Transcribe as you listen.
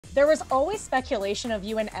There was always speculation of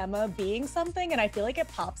you and Emma being something, and I feel like it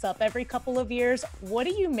pops up every couple of years. What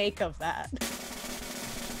do you make of that?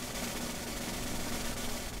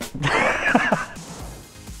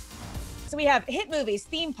 So we have hit movies,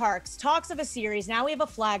 theme parks, talks of a series. Now we have a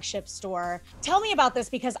flagship store. Tell me about this,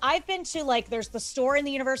 because I've been to, like, there's the store in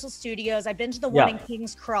the Universal Studios. I've been to the one in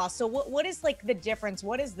King's Cross. So what is, like, the difference?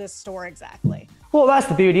 What is this store exactly? Well, that's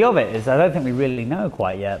the beauty of it, is I don't think we really know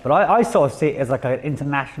quite yet. But I sort of see it as like an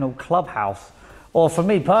international clubhouse. Or for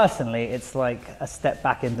me personally, it's like a step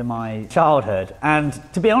back into my childhood. And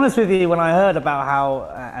to be honest with you, when I heard about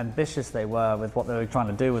how ambitious they were with what they were trying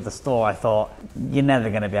to do with the store, I thought, you're never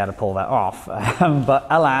going to be able to pull that off. But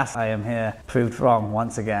alas, I am here proved wrong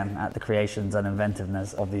once again at the creations and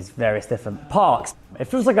inventiveness of these various different parks. It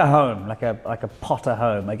feels like a home, like a Potter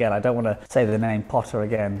home. Again, I don't want to say the name Potter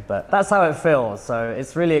again, but that's how it feels. So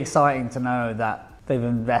it's really exciting to know that they've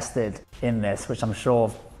invested in this, which I'm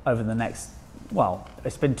sure over the next, well,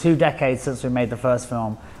 it's been 2 decades since we made the first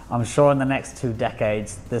film. I'm sure in the next 2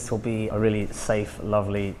 decades, this will be a really safe,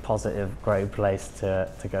 lovely, positive, great place to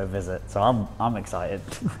go visit. So I'm excited.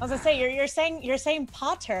 I was gonna say, you're saying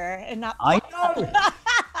Potter and not I Potter. know.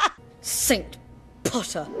 Saint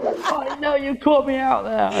Potter. I know, you caught me out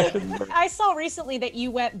there. I saw recently that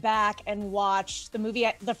you went back and watched the movie,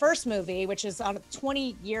 the first movie, which is on a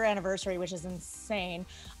 20-year anniversary, which is insane.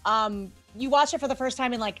 You watched it for the first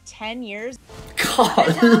time in like 10 years.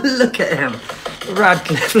 God, look at him.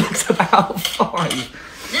 Radcliffe looks about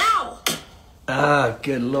 5. Now! Ah,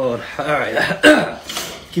 good Lord. All right.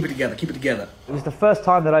 Keep it together, keep it together. It was the first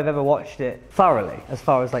time that I've ever watched it thoroughly, as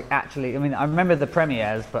far as like actually, I mean, I remember the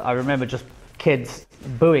premieres, but I remember just kids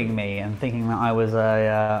booing me and thinking that I was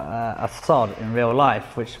a sod in real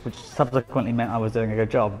life, which subsequently meant I was doing a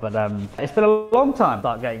good job. But it's been a long time.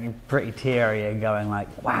 Start getting pretty teary and going like,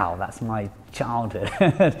 wow, that's my childhood,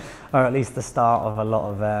 or at least the start of a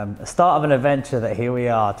lot of start of an adventure that here we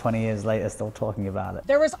are 20 years later still talking about it.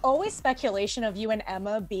 There was always speculation of you and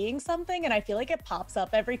Emma being something, and I feel like it pops up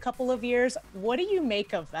every couple of years. What do you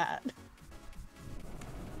make of that?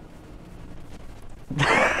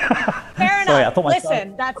 Fair enough. Sorry, I thought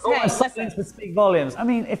Listen, that's hey, silence would speak volumes. I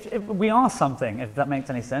mean, if we are something, if that makes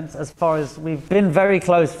any sense, as far as we've been very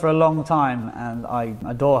close for a long time, and I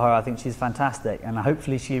adore her. I think she's fantastic, and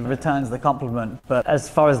hopefully she returns the compliment. But as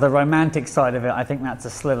far as the romantic side of it, I think that's a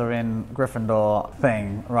Slytherin Gryffindor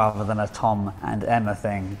thing rather than a Tom and Emma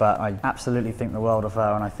thing. But I absolutely think the world of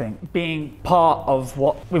her, and I think being part of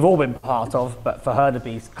what we've all been part of, but for her to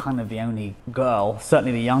be kind of the only girl,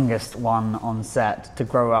 certainly the youngest one on set, to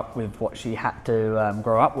grow up with what she had to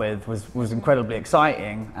grow up with was incredibly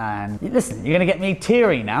exciting. And listen, you're going to get me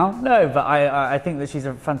teary now. No, but I think that she's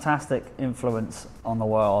a fantastic influence on the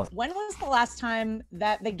world. When was the last time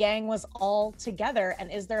that the gang was all together,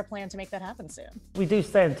 and is there a plan to make that happen soon? We do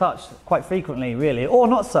stay in touch quite frequently, really, or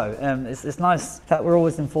not so. It's nice that we're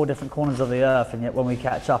always in 4 different corners of the earth, and yet when we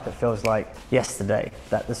catch up, it feels like yesterday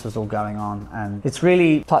that this was all going on. And it's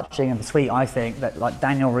really touching and sweet, I think, that like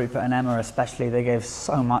Daniel, Rupert and Emma especially, they gave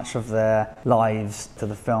so much of their lives to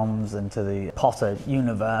the films and to the Potter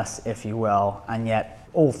universe, if you will, and yet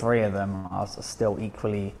all 3 of them are still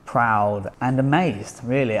equally proud and amazed,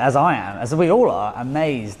 really, as I am, as we all are,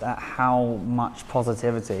 amazed at how much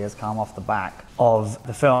positivity has come off the back of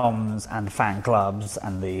the films and fan clubs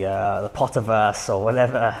and the Potterverse, or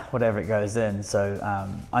whatever it goes in. So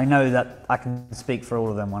I know that I can speak for all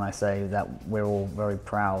of them when I say that we're all very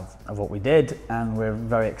proud of what we did, and we're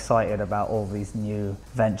very excited about all these new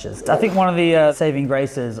ventures. I think one of the saving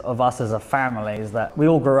graces of us as a family is that we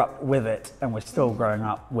all grew up with it, and we're still growing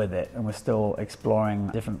up with it, and we're still exploring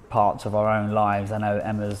different parts of our own lives. I know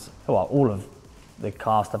Emma's, well, all of the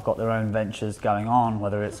cast have got their own ventures going on,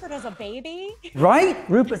 whether it's... Rupert as a baby? Right?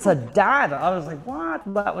 Rupert's a dad. I was like, what?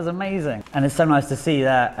 That was amazing. And it's so nice to see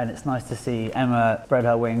that, and it's nice to see Emma spread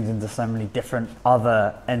her wings into so many different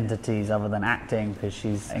other entities other than acting, because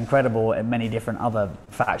she's incredible in many different other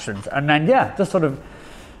factions. And then, yeah, just sort of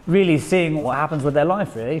really seeing what happens with their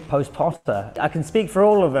life, really, post-Potter. I can speak for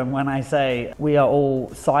all of them when I say we are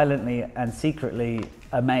all silently and secretly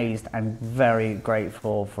amazed and very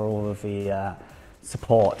grateful for all of the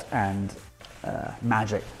support and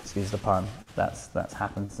magic, excuse the pun, that's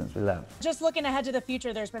happened since we left. Just looking ahead to the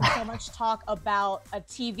future, there's been so much talk about a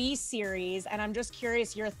TV series, and I'm just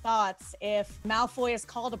curious your thoughts. If Malfoy is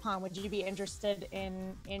called upon, would you be interested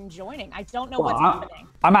in joining? I don't know what's happening.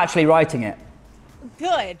 I'm actually writing it.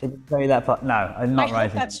 Good. Did you tell you that part? No, I'm not writing. I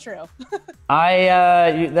hope that's true.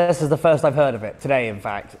 This is the first I've heard of it today. In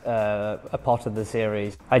fact, a part of the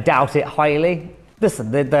series. I doubt it highly.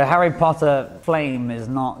 Listen, the Harry Potter flame is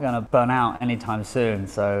not going to burn out anytime soon,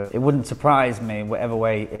 so it wouldn't surprise me whatever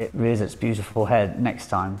way it rears its beautiful head next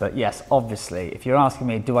time. But yes, obviously, if you're asking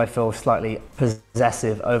me, do I feel slightly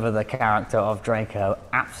possessive over the character of Draco?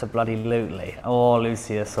 Absolutely. Or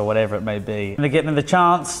Lucius, or whatever it may be. When they give me the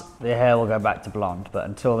chance, the hair will go back to blonde. But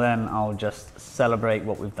until then, I'll just celebrate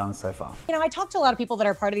what we've done so far. You know, I talk to a lot of people that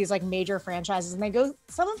are part of these like major franchises, and they go,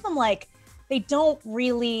 some of them like, they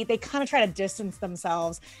kind of try to distance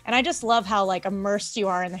themselves. And I just love how like immersed you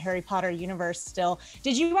are in the Harry Potter universe still.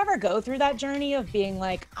 Did you ever go through that journey of being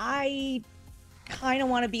like, I kind of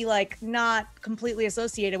want to be like not completely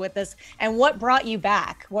associated with this? And what brought you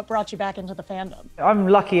back? What brought you back into the fandom? I'm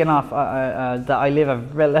lucky enough that I live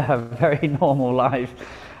a very normal life.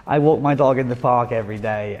 I walk my dog in the park every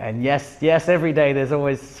day, and yes, every day there's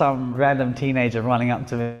always some random teenager running up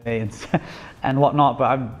to me and whatnot.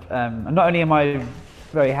 But I'm not only am I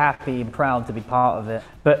very happy and proud to be part of it,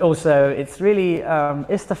 but also it's really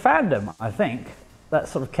it's the fandom, I think, that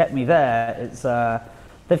sort of kept me there. It's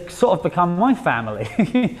they've sort of become my family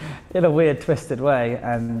in a weird, twisted way,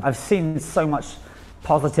 and I've seen so much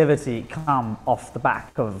positivity come off the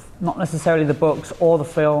back of not necessarily the books or the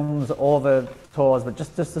films or the tours, but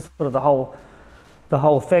just the sort of the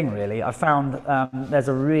whole thing, really. I found there's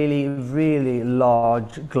a really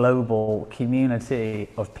large global community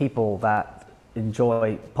of people that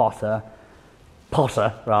enjoy Potter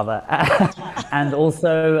rather, and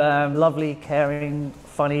also lovely, caring,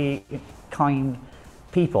 funny, kind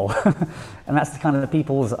people. And that's the kind of the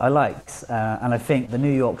peoples I like. And I think the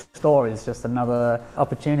New York store is just another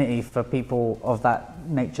opportunity for people of that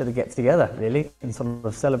nature to get together, really, and sort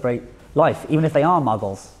of celebrate life, even if they are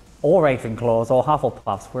Muggles or Ravenclaws or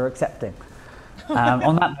Hufflepuffs. We're accepting.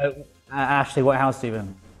 On that note, Ashley, what house are you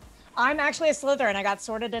in? I'm actually a Slytherin. I got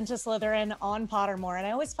sorted into Slytherin on Pottermore, and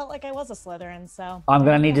I always felt like I was a Slytherin, so. I'm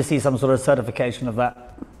going to need to see some sort of certification of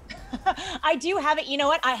that. I do have it. You know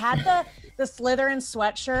what? I had the Slytherin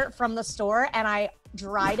sweatshirt from the store, and I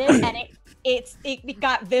dried it, and it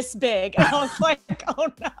got this big. And I was like, oh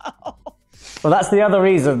no. Well, that's the other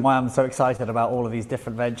reason why I'm so excited about all of these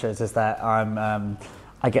different ventures, is that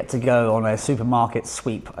I get to go on a supermarket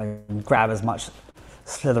sweep and grab as much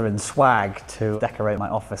Slytherin swag to decorate my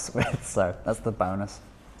office with. So that's the bonus.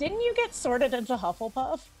 Didn't you get sorted into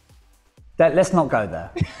Hufflepuff? Let's not go there.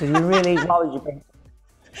 Did you really? Why would you bring?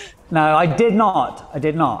 No, I did not.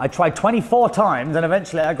 I tried 24 times, and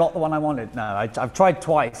eventually I got the one I wanted. No, I've tried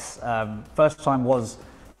twice. First time was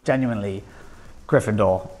genuinely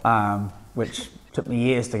Gryffindor, which took me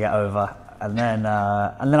years to get over. And then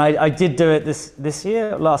I did do it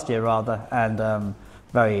last year rather, and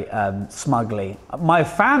very smugly. My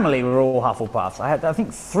family were all Hufflepuffs. I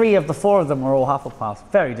think 3 of the 4 of them were all Hufflepuffs.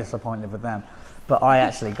 Very disappointed with them. But I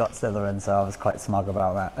actually got Slytherin, so I was quite smug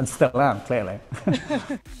about that, and still am, clearly.